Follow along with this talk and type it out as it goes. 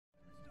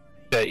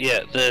Anyway, yeah,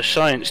 the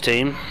science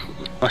team.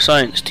 My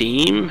science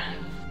team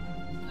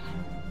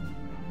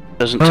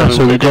doesn't tell me so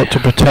what we they got to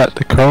protect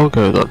the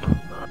cargo then.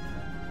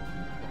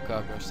 What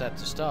cargo is that?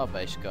 The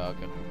starbase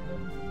cargo.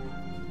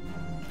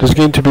 There's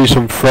going to be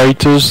some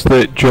freighters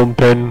that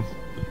jump in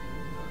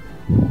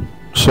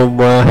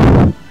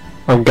somewhere.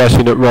 I'm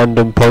guessing at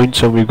random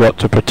points, and we've got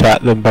to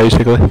protect them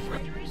basically.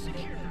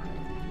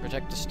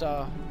 Protect the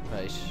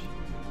starbase.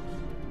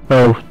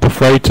 Oh, the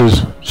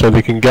freighters, so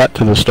they can get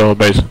to the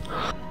starbase.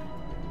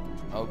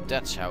 Oh,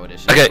 that's how it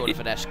is. Okay. Sort of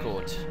an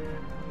escort.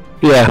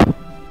 Yeah.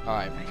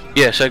 Alright.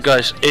 Yeah, so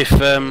guys, if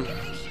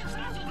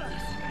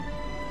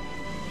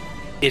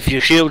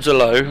your shields are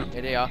low,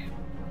 Here they are.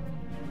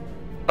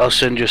 I'll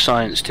send your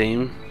science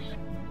team.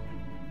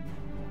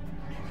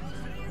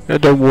 Yeah,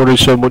 don't worry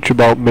so much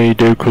about me,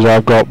 dude, because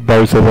I've got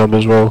both of them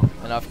as well.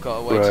 And I've got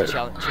a way to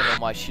channel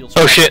my shields.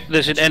 Oh shit,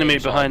 there's an enemy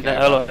behind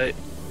that ally.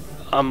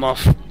 I'm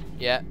off.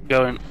 Yeah.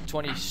 Going.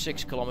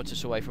 26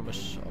 kilometers away from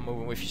us. I'm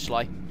moving with you,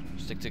 Sly.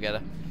 Stick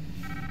together.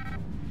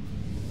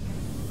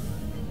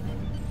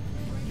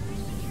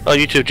 Oh,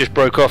 you two just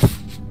broke off.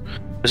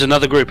 There's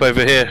another group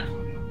over here.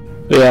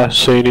 Yeah,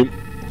 seen him.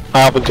 I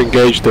haven't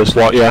engaged this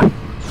lot yet.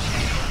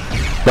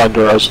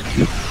 Lander has.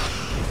 Yeah,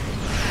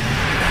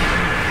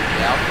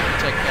 I'll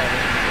take care of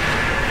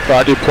it.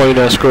 Right, deploying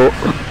escort. I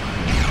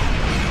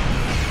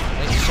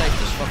need to save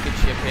this fucking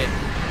ship here.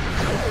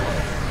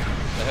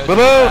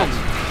 Boom!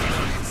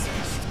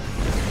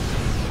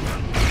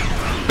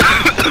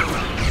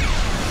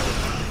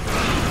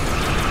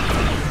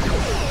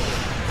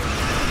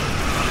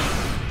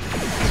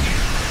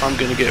 I'm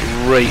gonna get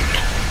raped.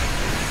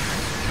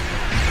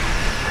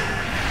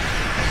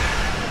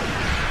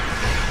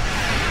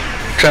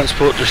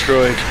 Transport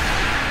destroyed.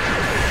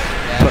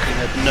 Yeah. Fucking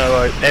had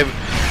no hope.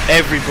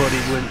 Everybody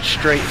went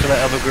straight for that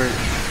other group.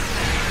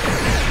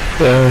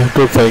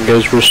 Good thing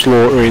is we're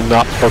slaughtering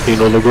that fucking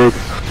other group.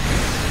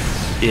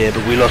 Yeah,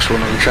 but we lost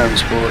one on the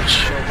transports.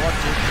 So what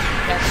do you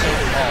can't save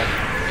them all.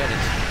 Forget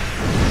it.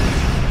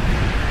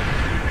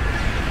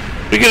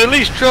 We can at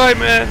least try,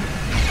 man.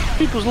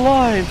 People's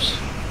lives.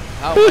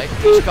 How like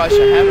these guys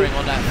are hammering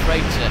on that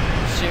freighter.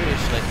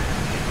 Seriously.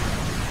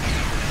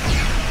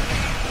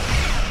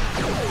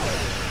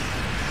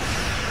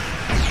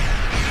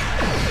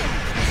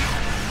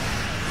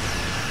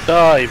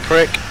 Die,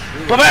 prick.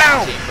 We Bow!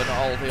 were team, but not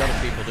all the other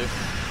people do.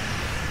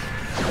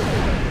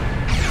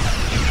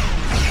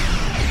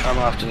 I'm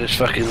after this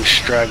fucking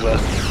straggler.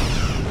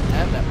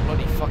 Damn that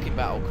bloody fucking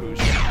battle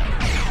cruiser.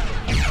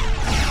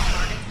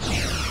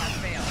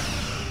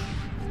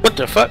 What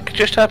the fuck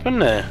just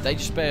happened there? They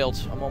just bailed.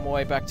 I'm on my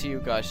way back to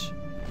you guys.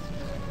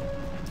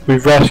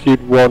 We've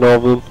rescued one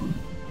of them.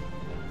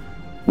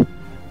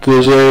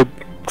 There's a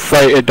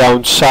freighter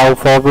down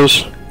south of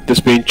us that's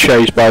being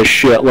chased by a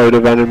shitload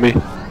of enemy.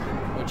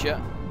 Roger.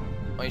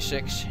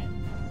 26.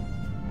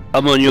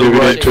 I'm on your Moving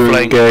right it to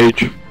flank.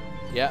 engage.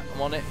 Yeah,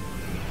 I'm on it.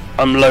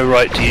 I'm low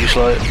right to you,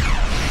 Slight.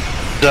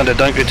 Xander,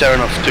 don't go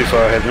tearing off too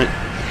far ahead, mate.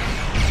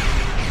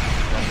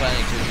 I'm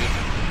planning to do.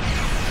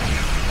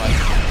 Right.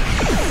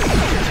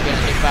 It's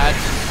gonna hit bad.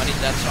 I need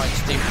that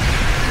science team.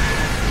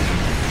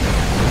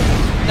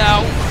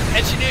 Now,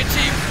 engineer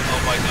team.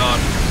 Oh my god.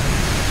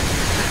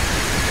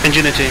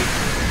 Engineer team.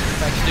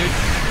 Thanks, dude.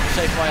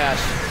 Saved my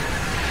ass.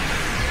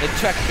 They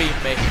track beamed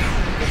me.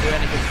 Couldn't do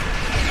anything.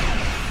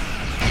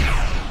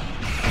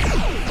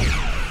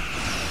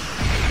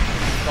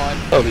 Fine.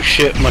 Holy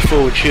shit, my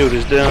forward shield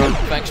is down.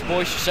 Thanks,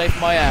 boys. You saved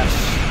my ass.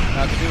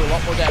 Now I can do a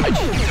lot more damage.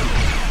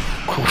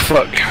 Oh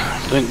fuck.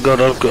 Thank god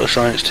I've got a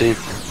science team.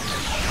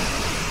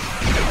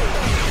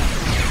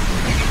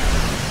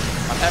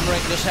 I'm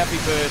hammering this happy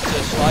bird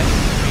slide in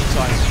the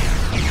meantime.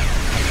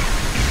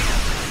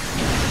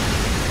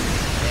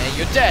 And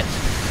you're dead.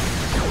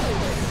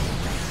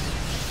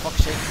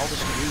 Fuck's sake, all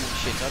this glue and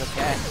shit, I don't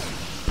care.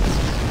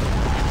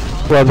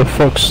 Where the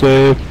fuck's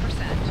the...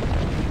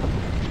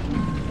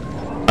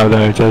 Oh,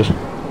 there it is. On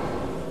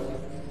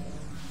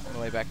the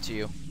way back to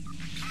you.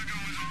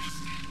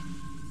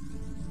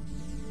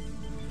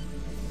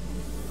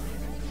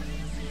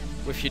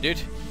 With you,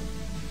 dude.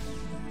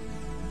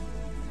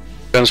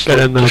 Transport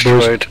Get in there, boys.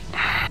 destroyed.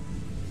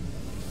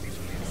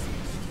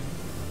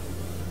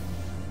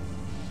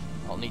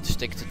 I'll need to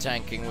stick to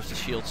tanking with the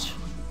shields.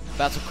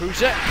 Battle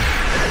cruiser.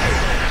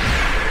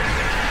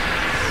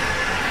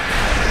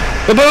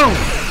 Boom!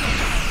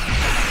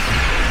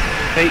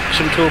 Take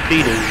some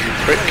torpedoes, you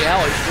prick. Holy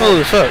hell, he's Oh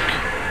the fuck?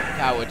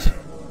 coward.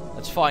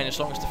 That's fine as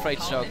long as the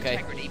freight's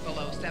okay.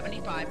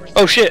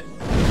 Oh shit!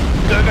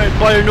 Go,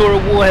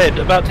 Bionora warhead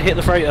about to hit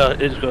the freighter.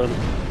 It's gone.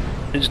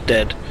 It's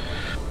dead.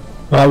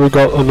 Right, we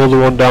got another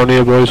one down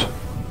here, boys.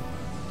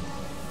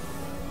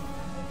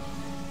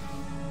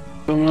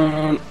 Come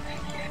on.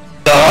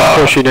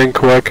 Pushing in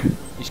quick.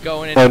 He's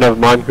going in. Oh, never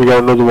mind. We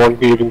got another one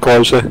even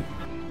closer.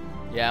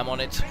 Yeah, I'm on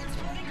it.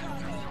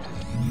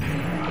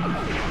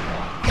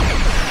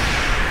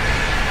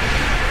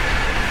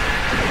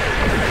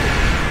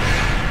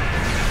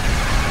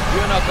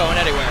 You're not going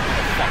anywhere.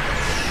 Oh, fuck.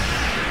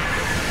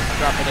 I'm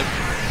dropping him.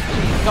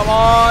 Come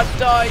on,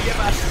 die, you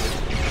bastard.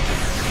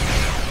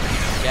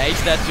 Yeah,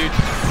 he's dead, dude.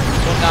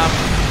 One down.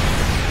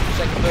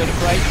 Second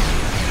vertebrae.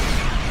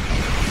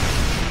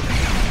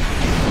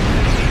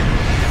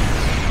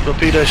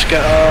 Torpedo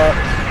scatter.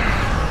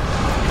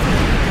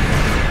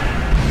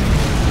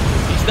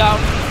 He's down.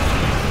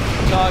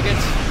 Target.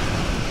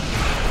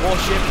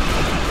 Warship.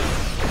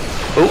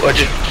 Oh, I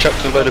just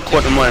chucked a load of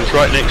quantum mines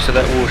right next to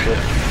that warship.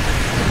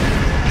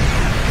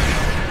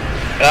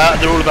 Ah,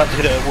 they're all about to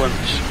hit it at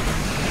once.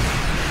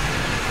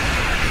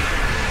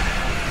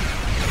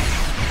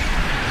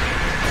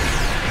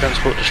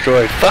 Transport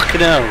destroyed.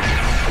 Fucking hell.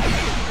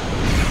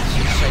 It's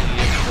insanely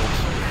difficult.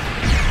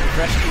 We've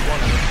rescued one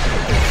of them.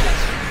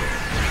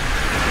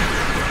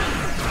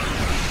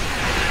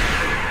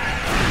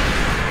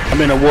 I'm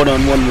in a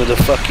one-on-one with a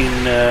fucking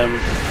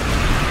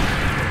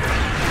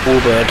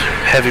warbird,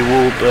 heavy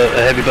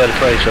bird of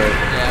prey. Sorry.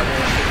 Yeah,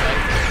 warship,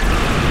 mate.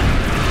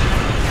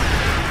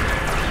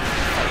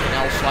 Fucking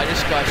hell, Sly,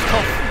 this guy's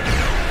tough.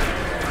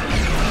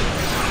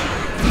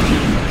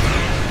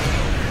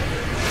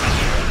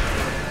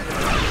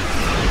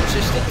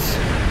 Resistance.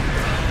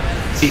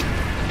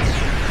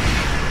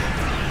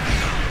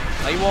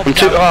 Are you warm? I'm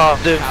too. Ah,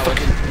 the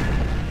fucking.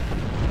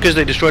 Because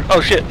they destroyed.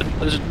 Oh shit!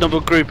 There's another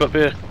group up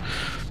here.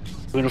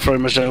 I'm gonna throw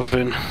myself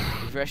in.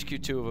 We've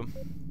rescued 2 of them.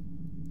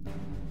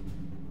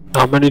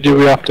 How many do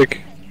we have to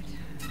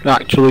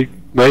actually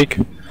make?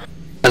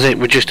 I think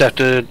we just have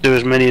to do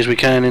as many as we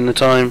can in the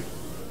time.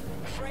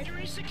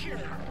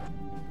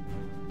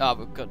 Ah,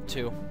 we've got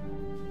 2.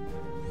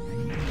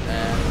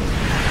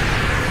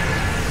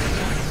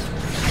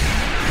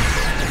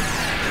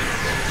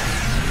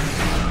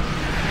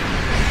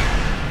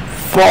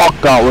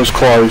 Fuck, that was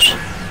close.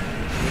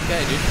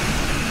 Okay, dude.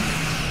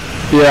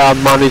 Yeah, I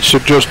managed to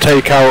just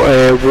take out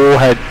a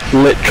warhead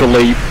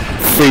literally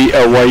feet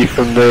away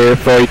from the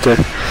freighter.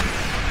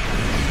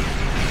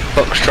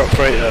 Foxtrot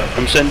freighter.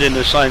 I'm sending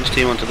the science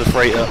team onto the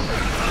freighter.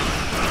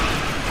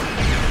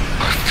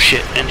 Oh,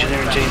 shit,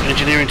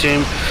 engineering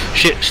team.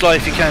 Shit, Sly,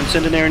 if you can,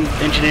 send an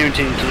engineering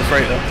team to the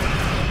freighter.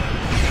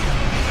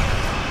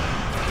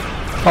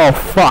 Oh,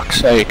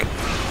 fuck's sake.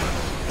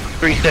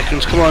 3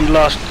 seconds, come on,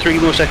 last 3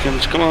 more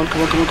seconds. Come on.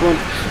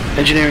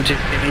 Engineering team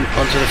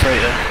onto the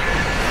freighter.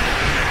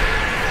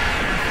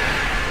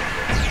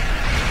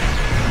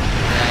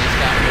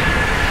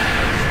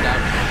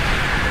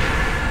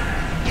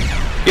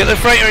 Get the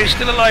freighter, he's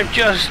still alive,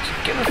 just!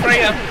 Get the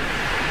freighter!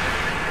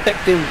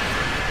 Protect him!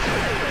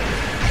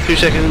 2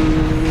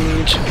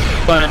 seconds.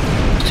 Fine.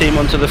 Team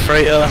onto the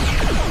freighter.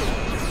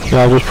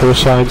 Yeah, I'll just put a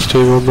science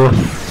team on there.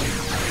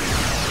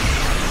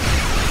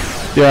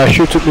 Yeah,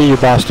 shoot at me, you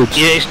bastards.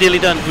 Yeah, it's nearly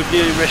done. We've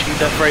nearly rescued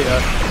that freighter.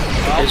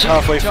 It's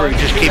halfway through.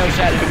 Just keep him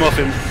off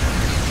him.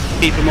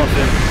 Keep him off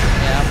him.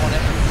 Yeah, I'm on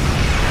it.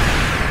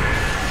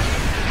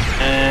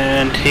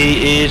 And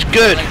he is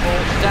good. Like more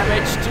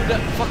damage to the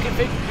fucking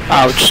thing.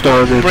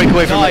 Outstanding. Break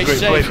away from Nice that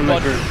group. Away save, from that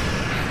bud. group.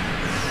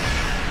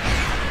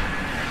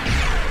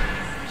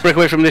 Break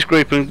away from this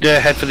group and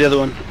head for the other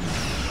one.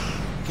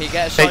 Can you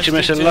get a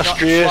HMS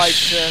Illustrious.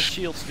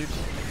 Shields, dude.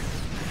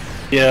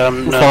 Yeah,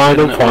 I'm fine.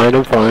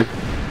 Right.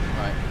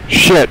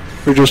 Shit,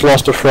 we just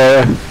lost a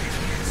freighter.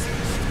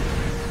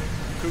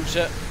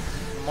 Cruiser,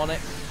 I'm on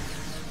it.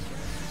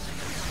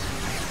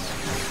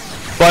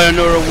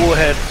 Bionura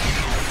warhead.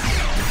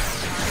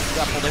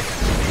 Grappled him.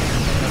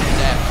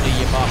 There, flee,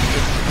 you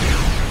bastard.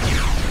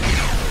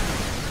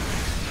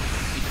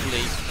 You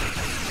flee.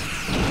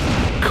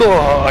 Cool,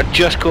 I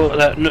just caught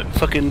that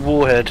fucking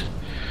warhead.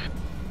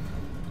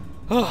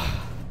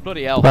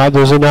 Bloody hell. Right,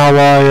 there's an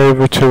ally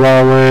over to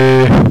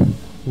our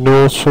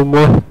north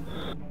somewhere.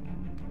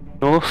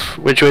 North?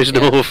 Which way's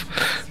north?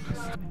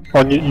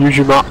 Use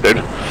your map, dude.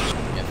 Yeah,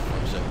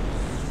 fuck so.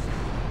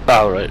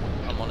 Oh, right.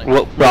 I'm on it.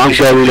 What, Right, I'm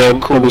going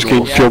in. I'm just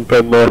going to jump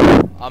in there.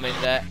 I'm in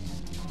there.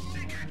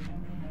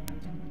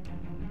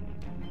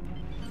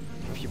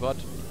 If you bud.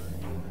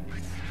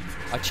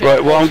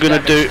 Right, what I'm gonna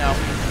do,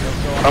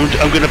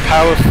 I'm gonna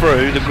power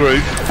through the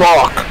group.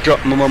 Fuck!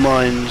 Drop my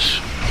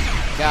mines.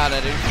 God, I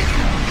do.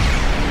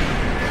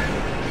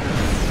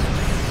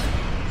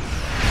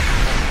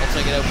 I'll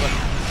take it open.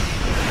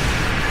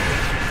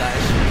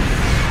 Nice.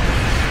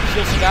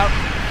 Shields it out.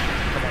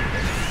 Come on.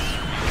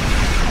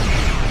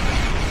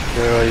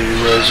 Where are you?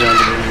 Where's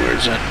Xanderboom?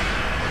 Where's that?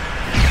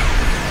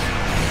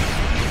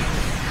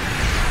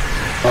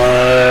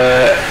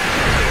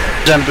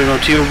 Xanderboom,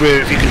 onto your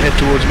rear. If you can head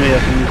towards me, I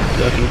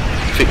can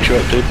fix you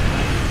up, dude.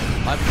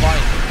 I'm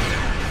fine.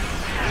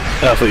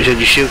 Oh, I thought you said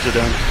your shields are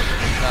down.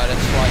 No,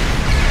 that's fine.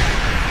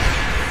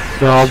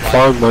 No, I'm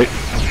fine, mate.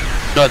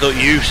 No, I thought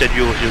you said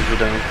your shields were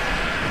down.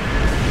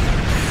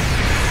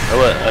 Oh,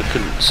 well, I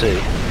couldn't see.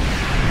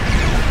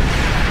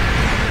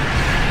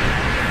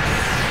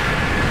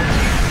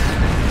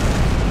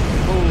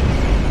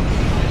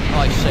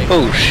 Nice save.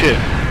 Oh shit.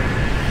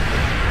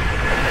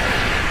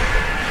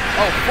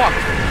 Oh fuck.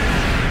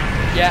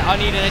 Yeah, I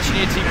need an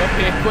engineer team up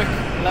here, quick.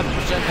 11%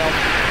 health.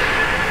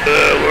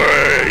 Where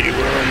are you?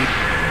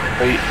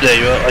 Wait, there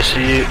you are, I see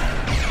you.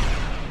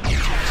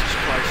 Jesus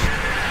Christ.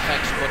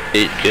 Thanks, bud.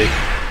 Eat gig.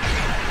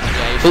 Yeah,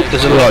 Yeah,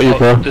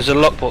 Oh, there's a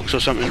lockbox or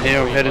something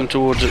here. I'm heading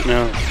towards it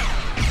now. There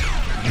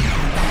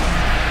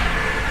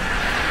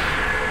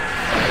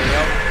we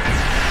go.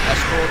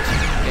 Escort,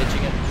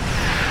 engaging it.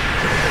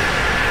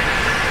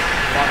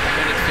 5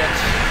 minutes yet.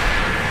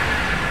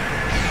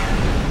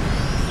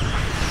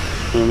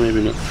 Oh,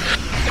 maybe not.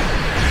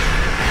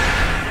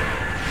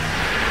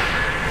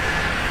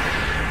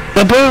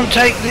 The boom!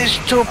 Take this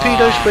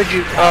torpedo spread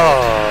you.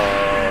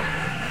 Oh.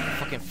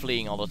 Fucking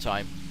fleeing all the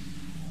time.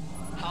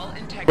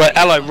 Right,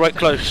 ally, right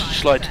close.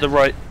 Slide to the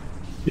right.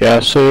 Yeah,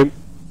 see him.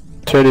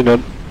 Turning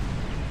on.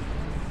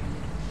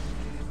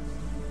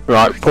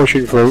 Right,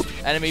 pushing through.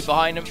 Enemy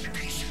behind him.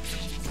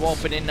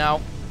 Warping in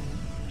now.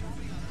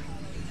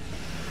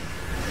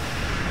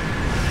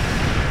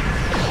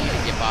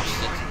 You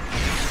bastard.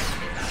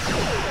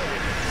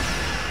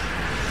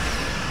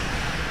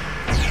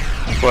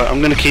 Right, I'm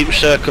going to keep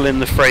circling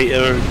the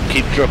freighter and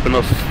keep dropping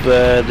off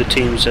the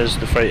team says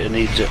the freighter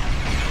needs it.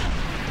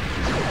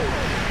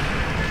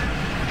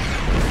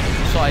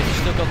 So I've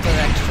still got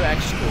that extra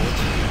escort.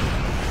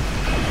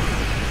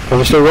 Have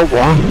I still got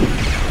what?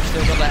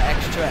 Still got that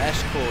extra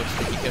escort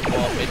that you can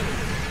warp in.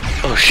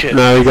 Oh shit.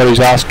 No, he got his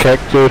ass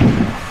kicked, dude.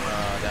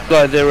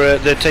 Right,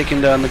 they're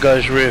taking down the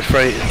guy's rear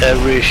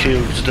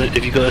shields.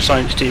 Have you got a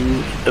science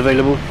team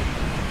available?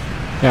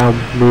 Yeah,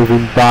 I'm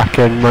moving back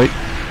in, mate.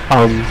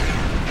 I'm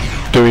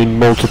doing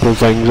multiple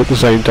things at the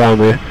same time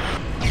here.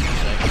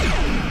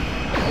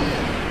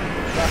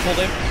 Grappled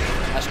him.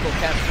 Escort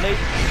can't flee.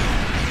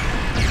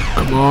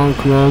 Come on,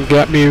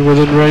 get me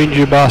within range,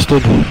 you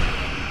bastard.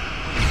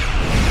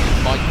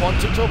 My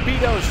quantum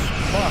torpedoes,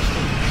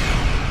 bastard.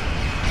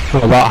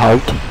 Well, that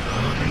helped.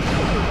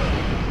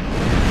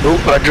 Oh,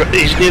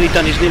 he's nearly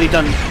done.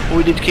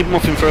 We need to keep him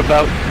off him for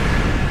about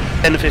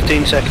 10 to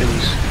 15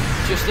 seconds.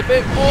 Just a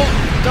bit more.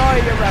 Die,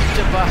 you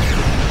raptor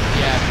bastard.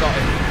 Yeah, I've got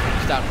him.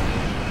 He's down.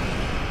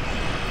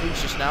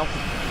 Just now.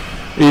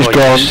 He's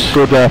gone. Yes.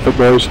 Good effort,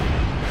 boys.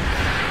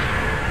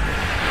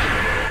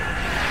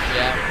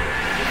 Yeah.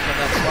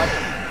 That's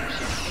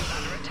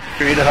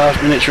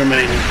 3.5 minutes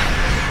remaining.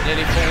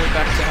 Nearly falling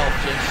back to health,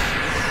 Jins.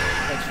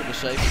 Thanks for the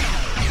save.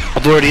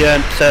 I've already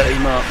earned 30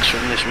 marks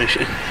from this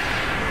mission.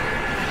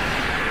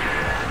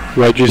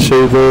 Where'd you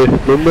see the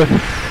number?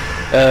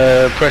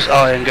 Press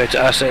I and go to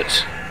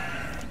assets.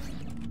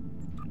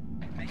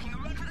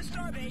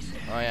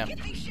 Oh yeah.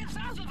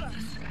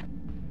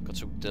 Got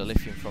some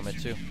lithium from it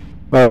too.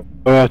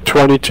 Oh,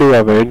 22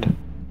 I mean.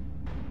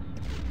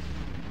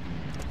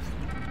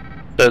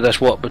 So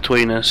that's what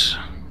between us.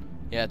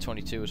 Yeah,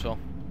 22 as well.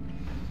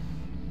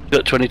 You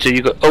got 22.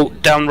 You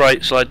got down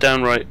right. Slide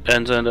down right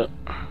and turn up.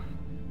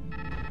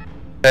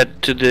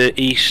 Head to the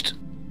east.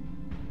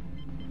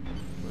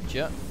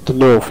 Yeah. The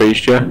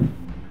northeast, yeah.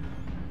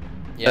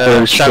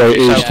 Yeah.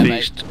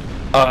 Southeast.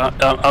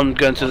 I'm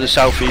going to the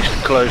southeast,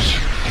 close.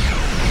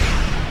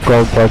 Go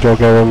on, Podge, I'll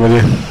go on with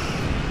you.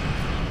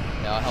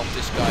 Yeah, I'll help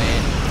this guy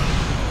in.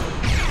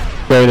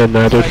 Going in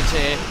there, dude. Right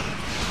here.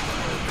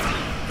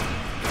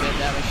 Bit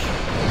damage.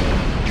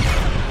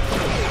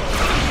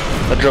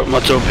 I dropped my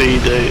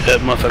torpedo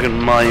at my fucking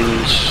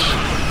mines.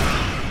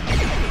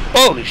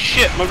 Holy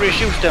shit, my rear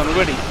shield's down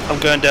already. I'm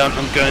going down,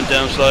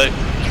 Sly.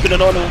 It's been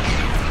an honour.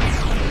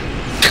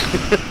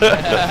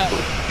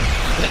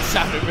 That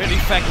sounded really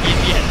faggy in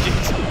the end, dude.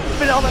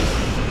 Been on it.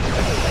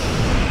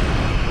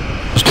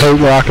 Just hope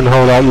that I can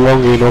hold out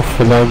long enough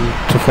for them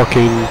to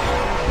fucking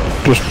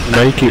just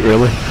make it,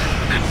 really.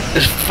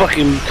 It's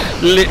fucking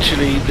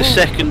literally the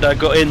second I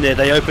got in there,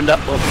 they opened up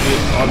on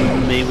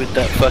me with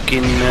that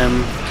fucking,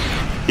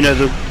 you know,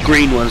 the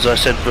green ones I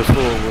said before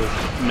were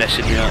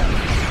messing me up.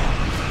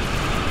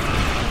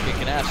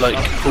 Like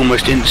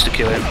almost insta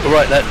killing.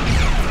 Alright, that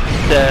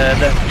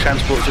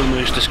transport's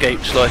almost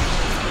escaped, Sly.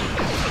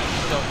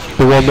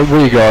 The one that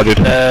we guarded?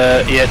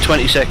 Yeah,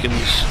 20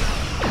 seconds.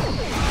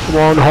 Come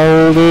on,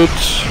 hold it.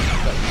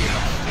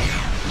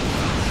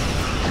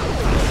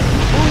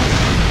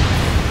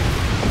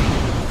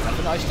 Have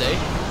a nice day.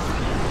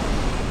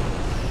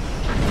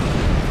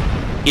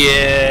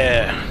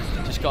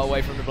 Yeah. Just got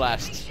away from the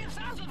blast.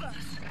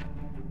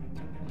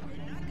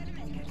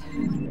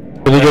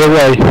 Did he get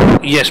away?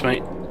 Yes,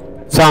 mate.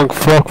 Thank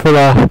fuck for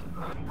that.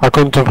 I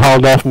couldn't have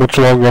held off much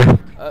longer.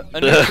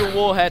 A neutral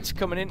warhead's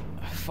coming in.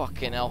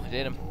 Fucking hell,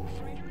 hit him.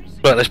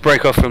 Right, let's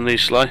break off from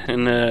these, Sly,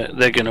 and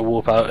they're gonna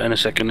warp out in a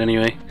second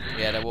anyway.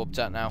 Yeah, they're warped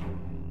out now.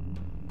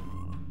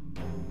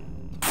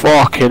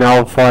 Fucking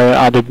hellfire,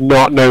 I did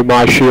not know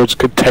my shields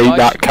could take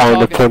that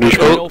kind of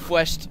punishment.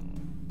 Northwest.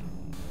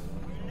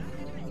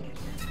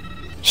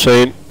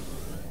 Seen.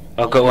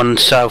 I've got one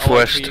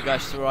southwest. For you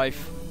guys to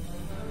arrive.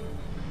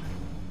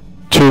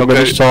 2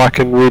 minutes till I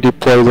can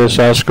redeploy this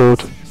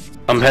escort.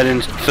 I'm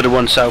heading for the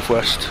one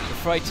southwest. The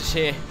freighter's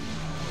here.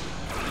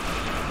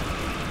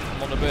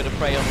 I'm on the bird of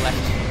prey on the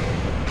left.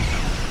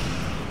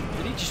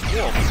 Did he just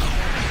walk?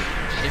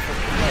 It's a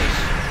different place.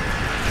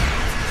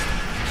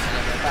 And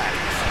then we're back.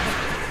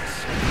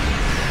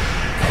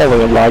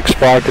 Probably a lag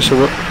spike or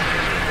something.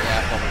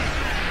 Yeah,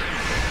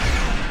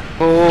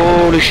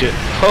 Holy shit.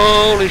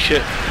 Holy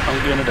shit. I'm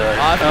gonna die.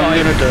 I'm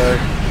gonna die.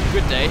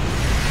 Good day.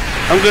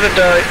 I'm gonna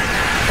die.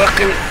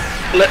 Fucking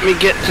let me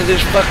get to this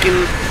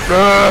fucking.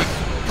 I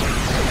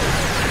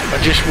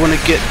just want to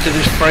get to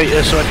this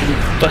freighter so I can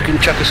fucking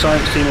chuck a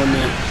science team on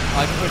there.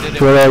 I put it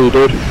in. Where are you,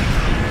 dude?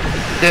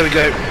 There we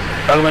go.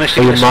 I managed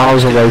to You're get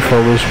miles away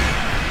from us.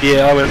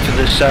 Yeah, I went for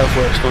the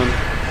southwest one.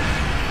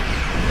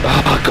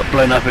 Oh, I got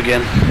blown up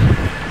again.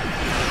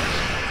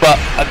 But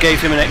I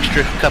gave him an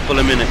extra couple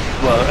of minutes,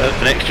 well,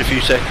 an extra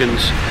few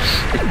seconds,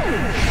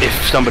 if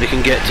somebody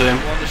can get to him.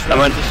 I'm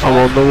on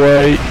the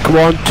way. Come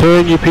on,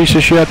 turn, you piece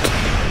of shit.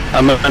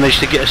 I managed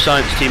to get a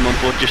science team on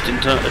board just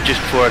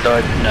before I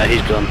died. No,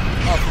 he's gone.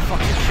 Oh, for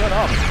fuck's sake, shut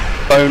up.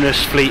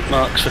 Bonus fleet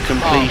marks for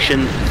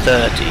completion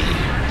 30. We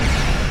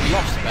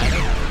lost, man.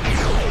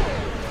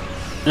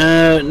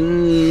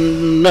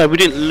 No, we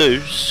didn't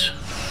lose.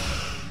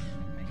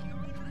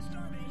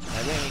 I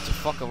really need to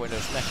fuck up with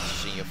those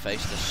messages in your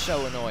face, they're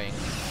so annoying.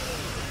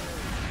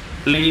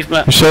 Leave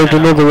map. We saved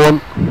another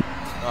one.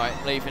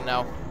 Alright, leaving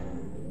now.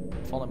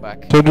 Falling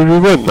back. So did we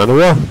win then, or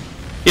what?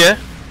 Yeah.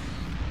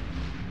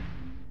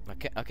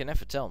 I can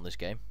never tell in this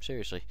game,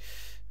 seriously.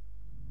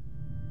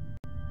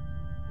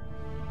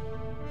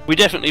 We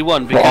definitely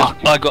won because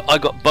I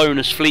got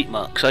bonus fleet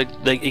marks.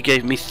 He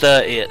gave me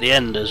 30 at the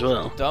end as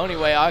well. The only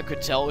way I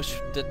could tell was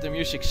that the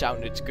music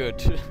sounded good.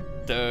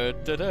 Da,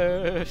 da,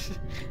 da.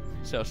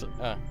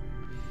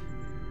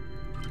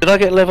 Did I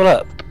get level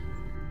up?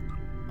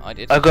 I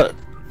did. I got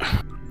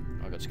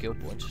skill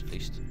points at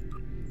least.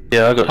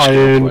 Yeah, I got I skill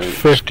earned points.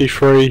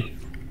 53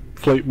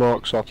 fleet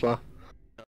marks off that.